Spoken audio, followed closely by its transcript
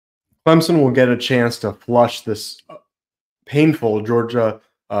Clemson will get a chance to flush this painful Georgia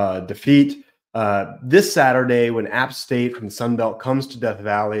defeat this Saturday when App State from the Sun Belt comes to Death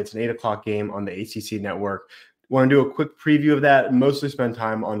Valley. It's an 8 o'clock game on the ACC network. Want to do a quick preview of that and mostly spend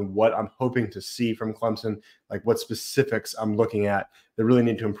time on what I'm hoping to see from Clemson, like what specifics I'm looking at that really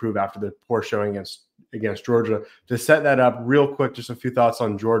need to improve after the poor showing against Georgia. To set that up real quick, just a few thoughts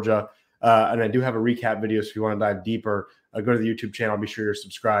on Georgia. And I do have a recap video, so if you want to dive deeper, go to the YouTube channel. Be sure you're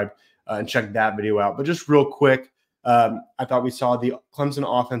subscribed and check that video out. But just real quick, I thought we saw the Clemson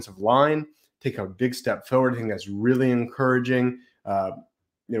offensive line take a big step forward. I think that's really encouraging. I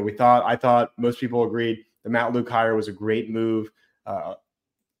thought most people agreed the Matt Luke hire was a great move.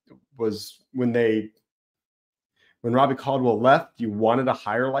 Was when Robbie Caldwell left, you wanted a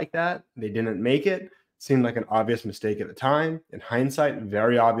hire like that. They didn't make it. Seemed like an obvious mistake at the time. In hindsight,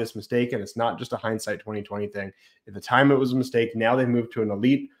 very obvious mistake. And it's not just a hindsight 2020 thing. At the time, it was a mistake. Now they've moved to an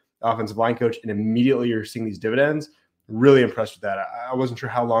elite offensive line coach, and immediately you're seeing these dividends. Really impressed with that. I wasn't sure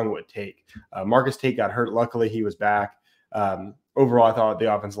how long it would take. Marcus Tate got hurt. Luckily, he was back. Overall, I thought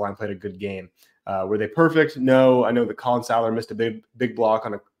the offensive line played a good game. Were they perfect? No. I know that Colin Sowler missed a big block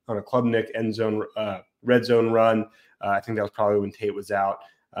on a Klubnik end zone red zone run. I think that was probably when Tate was out.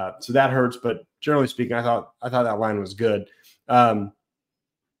 So that hurts. But generally speaking, I thought that line was good. The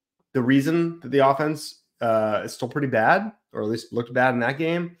reason that the offense is still pretty bad, or at least looked bad in that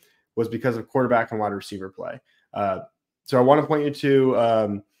game, was because of quarterback and wide receiver play. So I want to point you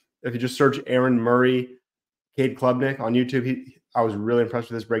to, if you just search Aaron Murray, Cade Klubnik on YouTube, I was really impressed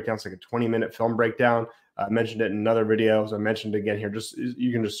with this breakdown. It's like a 20-minute film breakdown. I mentioned it in another video, so I mentioned it again here.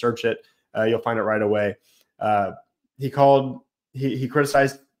 You can just search it. You'll find it right away. He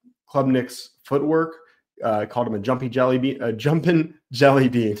criticized Klubnik's footwork, called him a jumping jelly bean,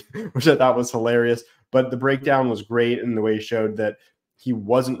 which I thought was hilarious. But the breakdown was great in the way he showed that he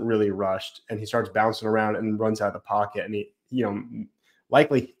wasn't really rushed, and he starts bouncing around and runs out of the pocket. And he,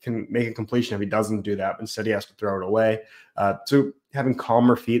 likely can make a completion if he doesn't do that, but instead he has to throw it away. So having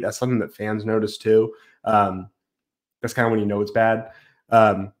calmer feet, that's something that fans notice too. That's kind of when you know it's bad.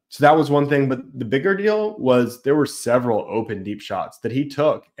 So that was one thing, but the bigger deal was there were several open deep shots that he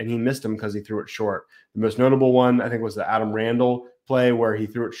took, and he missed them because he threw it short. The most notable one, I think, was the Adam Randall play where he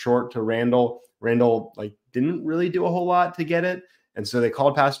threw it short to Randall. Randall didn't really do a whole lot to get it, and so they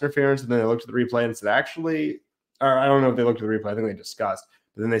called pass interference, and then they looked at the replay and said, or I don't know if they looked at the replay. I think they discussed,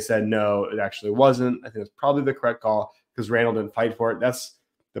 but then they said, no, it actually wasn't. I think it's probably the correct call because Randall didn't fight for it. That's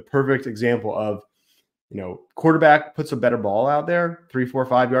the perfect example of, quarterback puts a better ball out there 3, 4,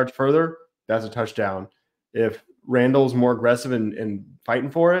 5 yards further. That's a touchdown. If Randall's more aggressive and fighting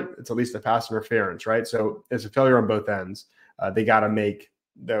for it, it's at least a pass interference, right? So it's a failure on both ends. They got to make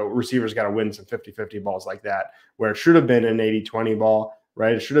the receivers got to win some 50-50 balls like that, where it should have been an 80-20 ball,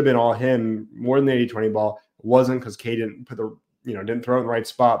 right? It should have been all him more than the 80-20 ball. It wasn't because K didn't put didn't throw it in the right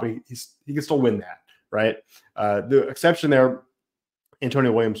spot, but he can still win that, right? The exception there,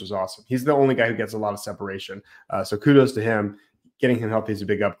 Antonio Williams was awesome. He's the only guy who gets a lot of separation. So kudos to him. Getting him healthy is a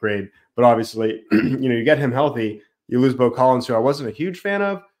big upgrade. But obviously, you get him healthy, you lose Bo Collins, who I wasn't a huge fan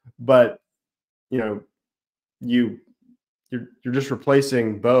of, but you're just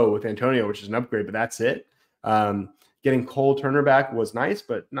replacing Bo with Antonio, which is an upgrade, but that's it. Getting Cole Turner back was nice,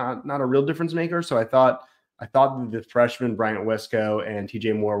 but not a real difference maker. So I thought the freshmen, Bryant, Wesco, and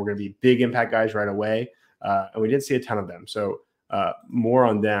TJ Moore were going to be big impact guys right away. And we didn't see a ton of them. So more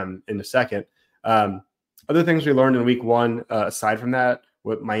on them in a second. Other things we learned in week one, aside from that,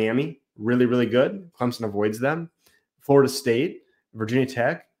 with Miami, really, really good. Clemson avoids them. Florida State, Virginia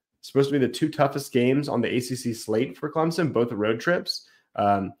Tech, supposed to be the two toughest games on the ACC slate for Clemson, both the road trips.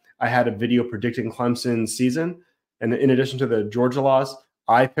 I had a video predicting Clemson's season. And in addition to the Georgia loss,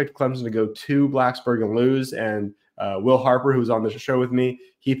 I picked Clemson to go to Blacksburg and lose. And Will Harper, who was on the show with me,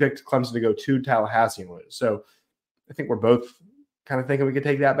 he picked Clemson to go to Tallahassee and lose. So I think we're both kind of thinking we could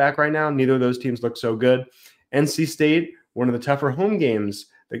take that back right now. Neither of those teams look so good. NC State, one of the tougher home games,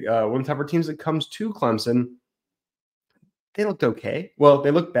 one of the tougher teams that comes to Clemson. They looked okay. Well,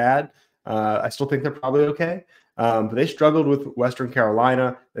 they look bad. I still think they're probably okay. But they struggled with Western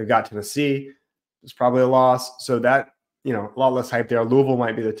Carolina. They've got Tennessee. It's probably a loss. So that, a lot less hype there. Louisville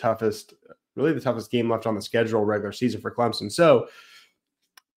might be the toughest game left on the schedule regular season for Clemson. So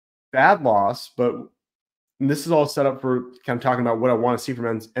bad loss, but this is all set up for kind of talking about what I want to see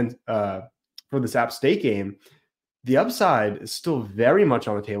from for this App State game. The upside is still very much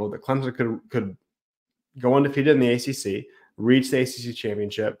on the table that Clemson could go undefeated in the ACC, reach the ACC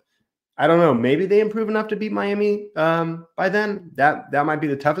championship. I don't know. Maybe they improve enough to beat Miami by then. That might be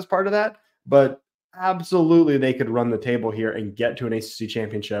the toughest part of that. But absolutely, they could run the table here and get to an ACC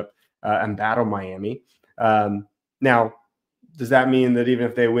championship. and battle Miami. Now, does that mean that even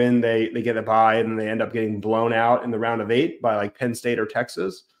if they win, they get a bye and they end up getting blown out in the round of 8 by like Penn State or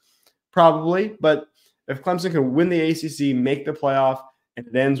Texas? Probably. But if Clemson can win the ACC, make the playoff, and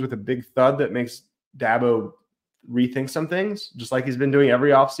it ends with a big thud that makes Dabo rethink some things, just like he's been doing every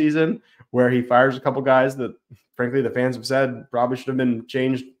offseason, where he fires a couple guys that, frankly, the fans have said probably should have been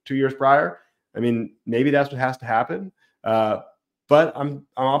changed 2 years prior. I mean, maybe that's what has to happen. But I'm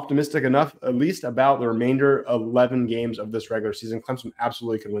optimistic enough, at least about the remainder 11 games of this regular season. Clemson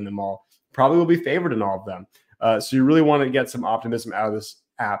absolutely can win them all. Probably will be favored in all of them. So you really want to get some optimism out of this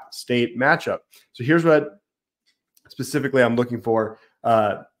App State matchup. So here's what specifically I'm looking for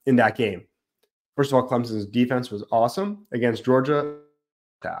in that game. First of all, Clemson's defense was awesome against Georgia.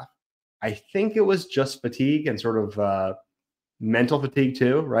 I think it was just fatigue and sort of mental fatigue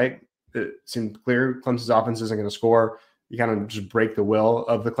too, right? It seemed clear Clemson's offense isn't going to score. You kind of just break the will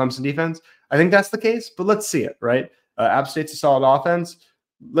of the Clemson defense. I think that's the case, but let's see it, right? App State's a solid offense.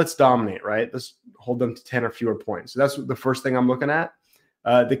 Let's dominate, right? Let's hold them to 10 or fewer points. So that's the first thing I'm looking at.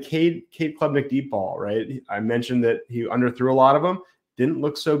 The Cade Klubnik deep ball, right? I mentioned that he underthrew a lot of them. Didn't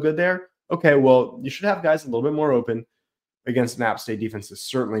look so good there. Okay, well, you should have guys a little bit more open against an App State defense. That's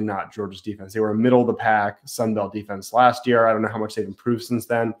certainly not Georgia's defense. They were a middle of the pack Sun Belt defense last year. I don't know how much they've improved since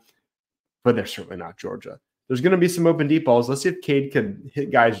then, but they're certainly not Georgia. There's going to be some open deep balls. Let's see if Cade can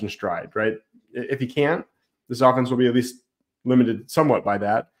hit guys in stride, right? If he can't, this offense will be at least limited somewhat by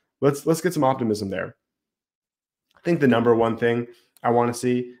that. Let's get some optimism there. I think the number one thing I want to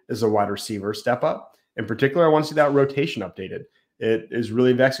see is a wide receiver step up. In particular, I want to see that rotation updated. It is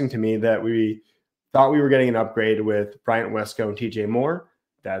really vexing to me that we thought we were getting an upgrade with Bryant, Wesco, and TJ Moore.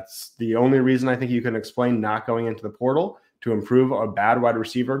 That's the only reason I think you can explain not going into the portal, to improve a bad wide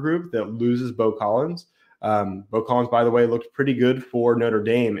receiver group that loses Bo Collins. Bo Collins, by the way, looked pretty good for Notre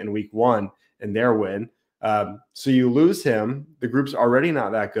Dame in week 1 in their win. So you lose him. The group's already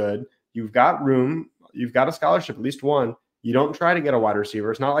not that good. You've got room. You've got a scholarship, at least one. You don't try to get a wide receiver.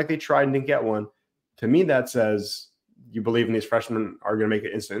 It's not like they tried and didn't get one. To me, that says you believe in these freshmen are going to make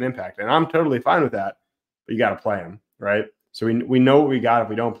an instant impact. And I'm totally fine with that, but you got to play them, right? So we know what we got if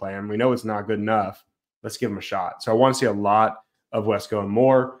we don't play them. We know it's not good enough. Let's give them a shot. So I want to see a lot of Wesco and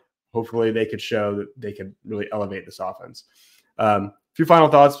Moore. Hopefully they could show that they could really elevate this offense. A few final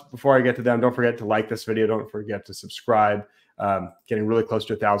thoughts before I get to them. Don't forget to like this video. Don't forget to subscribe. Getting really close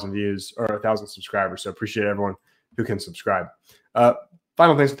to 1,000 views or 1,000 subscribers. So appreciate everyone who can subscribe.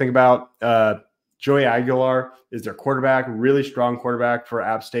 Final things to think about. Joey Aguilar is their quarterback, really strong quarterback for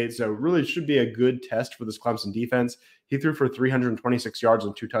App State. So really should be a good test for this Clemson defense. He threw for 326 yards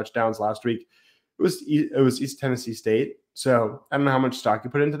and 2 touchdowns last week. It was East Tennessee State. So I don't know how much stock you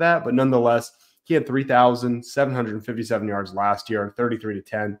put into that, but nonetheless, he had 3,757 yards last year,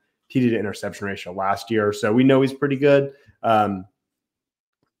 33-10 TD to interception ratio last year. So we know he's pretty good.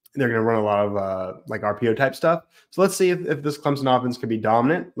 They're going to run a lot of like RPO type stuff. So let's see if this Clemson offense can be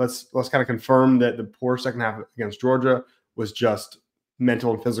dominant. Let's kind of confirm that the poor second half against Georgia was just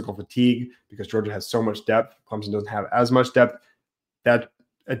mental and physical fatigue because Georgia has so much depth. Clemson doesn't have as much depth. That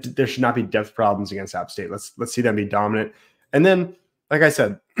there should not be depth problems against App State. Let's see them be dominant. And then, like I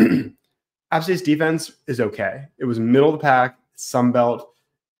said, App State's defense is okay. It was middle of the pack, Sun Belt.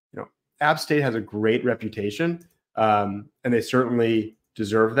 You know, App State has a great reputation, and they certainly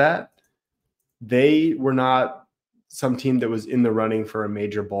deserve that. They were not some team that was in the running for a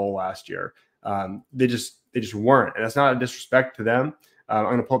major bowl last year. They just weren't, and that's not a disrespect to them. I'm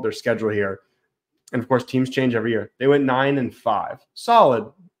going to pull up their schedule here. And, of course, teams change every year. They went 9-5.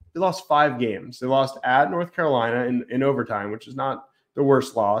 Solid. They lost 5 games. They lost at North Carolina in overtime, which is not the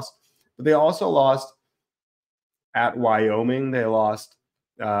worst loss. But they also lost at Wyoming. They lost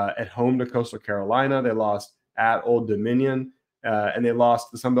at home to Coastal Carolina. They lost at Old Dominion. And they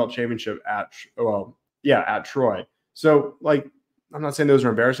lost the Sun Belt Championship at Troy. So, like, I'm not saying those are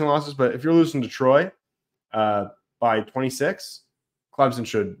embarrassing losses, but if you're losing to Troy by 26, Clemson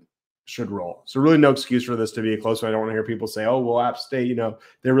should roll. So really no excuse for this to be a close one. I don't want to hear people say, oh, well, App State,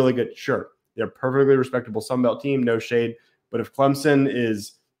 they're really good. Sure. They're a perfectly respectable Sun Belt team, no shade. But if Clemson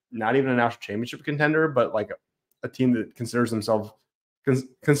is not even a national championship contender, but like a team that considers themselves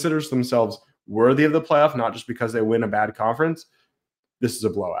worthy of the playoff, not just because they win a bad conference, this is a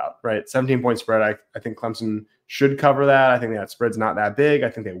blowout, right? 17-point spread. I think Clemson should cover that. I think that spread's not that big. I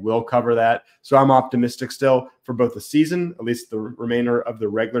think they will cover that. So I'm optimistic still for both the season, at least the remainder of the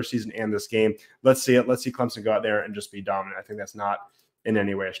regular season and this game. Let's see it. Let's see Clemson go out there and just be dominant. I think that's not in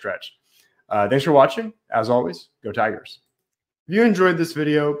any way a stretch. Thanks for watching. As always, go Tigers. If you enjoyed this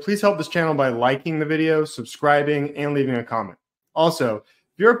video, please help this channel by liking the video, subscribing, and leaving a comment. Also,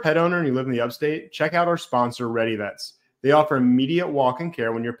 If you're a pet owner and you live in the upstate, check out our sponsor, Ready Vets. They offer immediate walk-in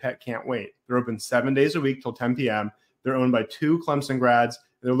care when your pet can't wait. They're open 7 days a week till 10 p.m. They're owned by 2 Clemson grads.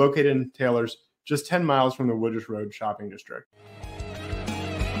 They're located in Taylor's, just 10 miles from the Woodruff Road shopping district.